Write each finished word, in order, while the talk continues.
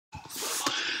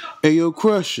Hey, yo,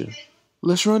 Crusher,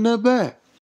 let's run that back.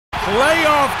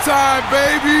 Playoff time,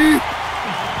 baby!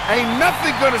 Ain't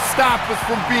nothing gonna stop us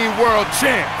from being world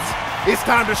champs. It's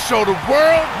time to show the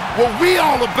world what we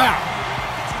all about.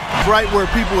 Right where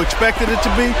people expected it to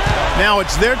be. Now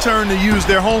it's their turn to use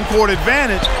their home court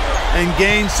advantage and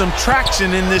gain some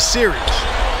traction in this series.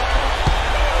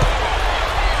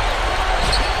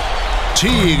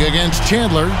 Teague against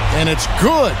Chandler, and it's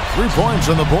good. 3 points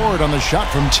on the board on the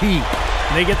shot from Teague.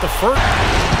 They get the first.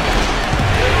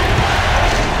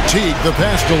 Teague, the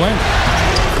pass to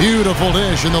Leonard. Beautiful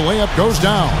dish, and the layup goes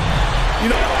down.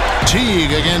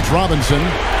 Teague against Robinson.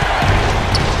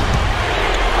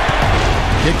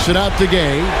 Kicks it out to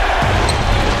Gay.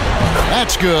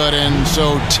 That's good, and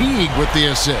so Teague with the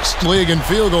assist. League in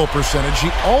field goal percentage.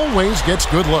 He always gets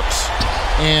good looks.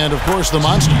 And, of course, the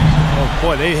monster. Oh,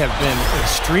 boy, they have been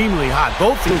extremely hot.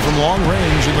 Both from long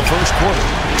range in the first quarter.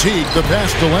 Teague, the pass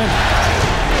to Leonard.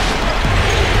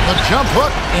 A jump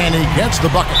hook, and he gets the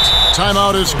bucket.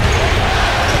 Timeout is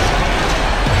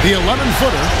the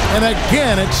 11-footer, and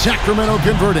again it's Sacramento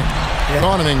converting.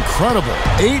 On an incredible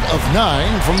 8 of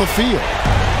 9 from the field.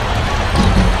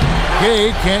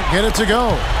 Gay can't get it to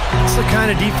go. It's the kind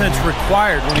of defense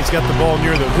required when he's got the ball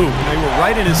near the hoop. They were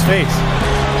right in his face.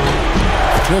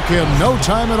 Took him no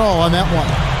time at all on that one.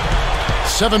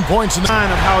 7 points in the sign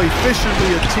of how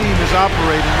efficiently a team is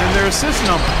operating and their assist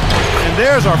number. And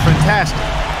theirs are fantastic.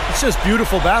 It's just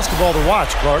beautiful basketball to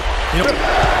watch, Clark. You know,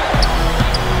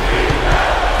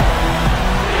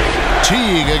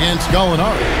 Teague against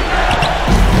Gallinari.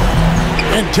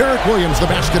 And Derek Williams, the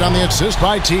basket on the assist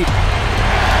by Teague.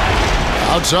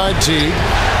 Outside Teague.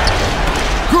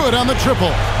 Good on the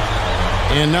triple.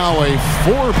 And now a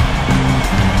 4.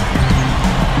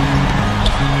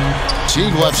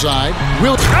 Teague left side.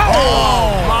 Will.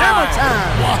 Oh, hammer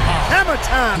time. Wow. Hammer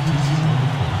time.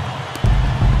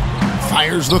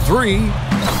 Fires the 3.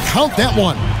 Count that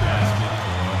one.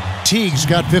 Teague's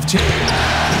got 15.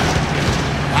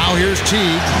 Now here's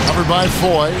Teague, covered by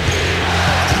Foy.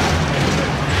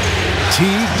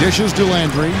 Teague dishes to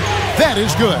Landry. That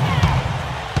is good.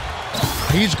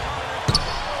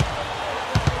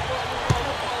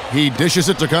 He dishes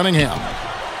it to Cunningham.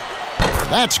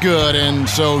 That's good, and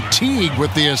so Teague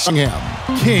with the assist.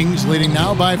 Kings leading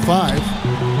now by 5.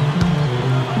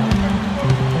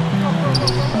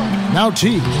 Now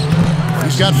Teague.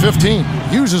 He's got 15.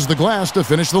 Uses the glass to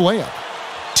finish the layup.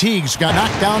 Teague's got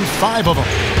knocked down 5 of them.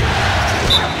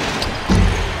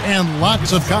 And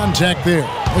lots of contact there.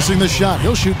 Missing the shot.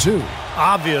 He'll shoot 2.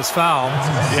 Obvious foul.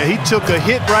 Yeah, he took a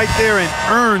hit right there and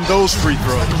earned those free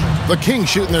throws. The Kings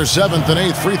shooting their 7th and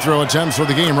 8th free throw attempts for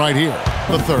the game right here.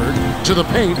 The 3rd to the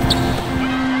paint.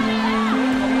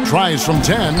 Tries from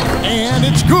 10, and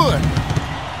it's good.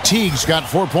 Teague's got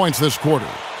 4 points this quarter.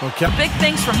 Okay. Big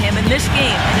things from him in this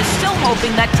game and is still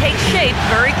hoping that takes shape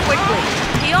very quickly.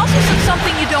 He also said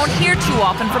something you don't hear too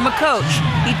often from a coach.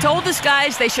 He told his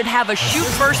guys they should have a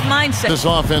shoot-first mindset. This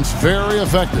offense very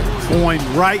effective. Going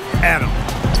right at him.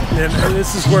 And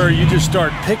this is where you just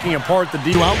start picking apart the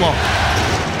D. Outlaw.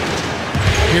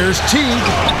 Here's Teague,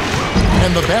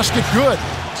 and the basket good.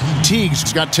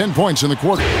 Teague's got 10 points in the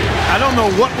quarter. I don't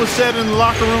know what was said in the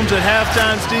locker rooms at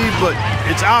halftime, Steve, but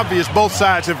it's obvious both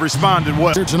sides have responded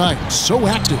well. Here tonight, so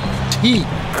active. Teague,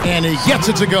 and he gets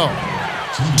it to go.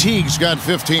 Teague's got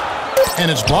 15, and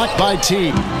it's blocked by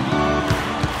Teague.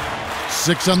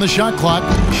 6 on the shot clock.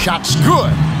 Shot's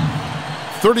good.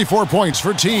 34 points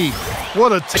for Teague.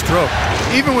 What a stroke.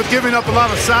 Even with giving up a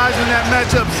lot of size in that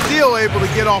matchup, still able to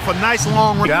get off a nice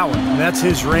long range. That one. That's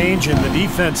his range, and the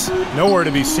defense nowhere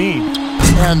to be seen.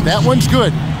 And that one's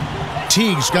good.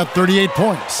 Teague's got 38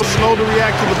 points. Slow to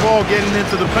react to the ball getting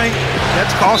into the paint.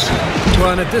 That's costly.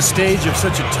 Well, and at this stage of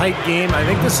such a tight game, I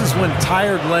think this is when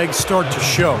tired legs start to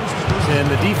show. And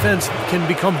the defense can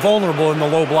become vulnerable in the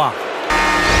low block.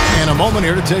 And a moment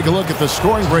here to take a look at the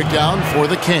scoring breakdown for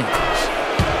the Kings.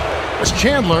 It's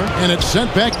Chandler, and it's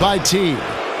sent back by Teague.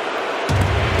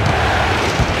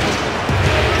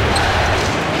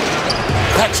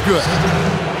 That's good.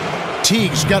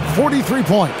 Teague's got 43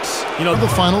 points. You know, the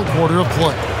final quarter of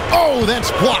play. Oh, that's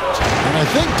blocked. And I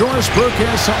think Doris Burke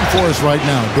has something for us right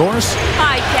now. Doris?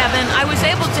 Hi, Kevin. I was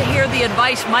able to hear the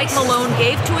advice Mike Malone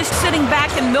gave to us sitting back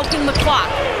and milking the clock.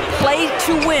 Play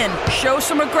to win. Show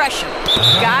some aggression.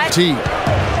 Guys? Teague.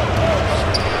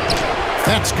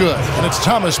 That's good. And it's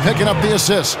Thomas picking up the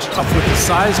assist. Up with the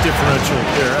size differential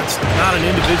there. That's not an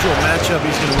individual matchup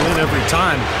he's going to win every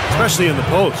time, especially in the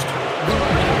post.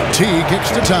 Teague kicks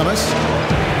to Thomas.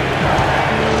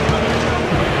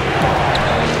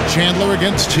 Chandler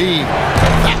against Teague.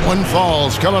 That one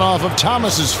falls, coming off of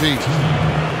Thomas's feet.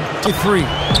 3.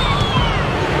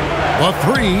 A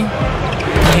three,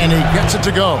 and he gets it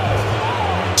to go.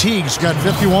 Teague's got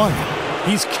 51.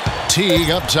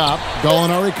 Teague up top.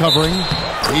 Gallinari covering.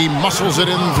 He muscles it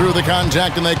in through the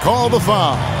contact, and they call the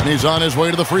foul. And he's on his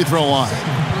way to the free throw line.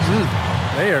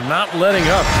 They are not letting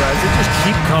up, guys. They just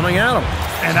keep coming at him.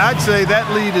 And I'd say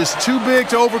that lead is too big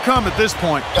to overcome at this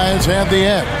point. Guys have the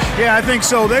edge. Yeah, I think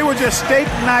so. They were just steak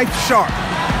knife sharp.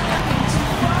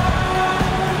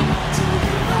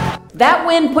 That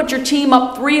win put your team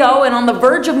up 3-0 and on the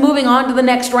verge of moving on to the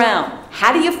next round.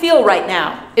 How do you feel right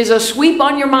now? Is a sweep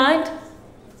on your mind?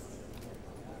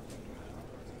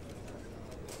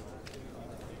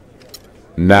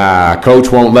 Nah,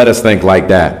 coach won't let us think like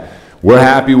that. We're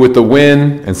happy with the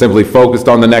win and simply focused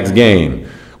on the next game.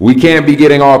 We can't be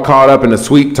getting all caught up in the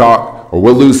sweep talk or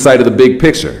we'll lose sight of the big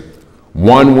picture.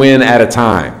 One win at a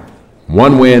time.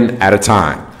 One win at a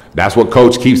time. That's what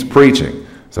coach keeps preaching.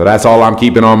 So that's all I'm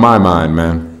keeping on my mind,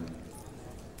 man.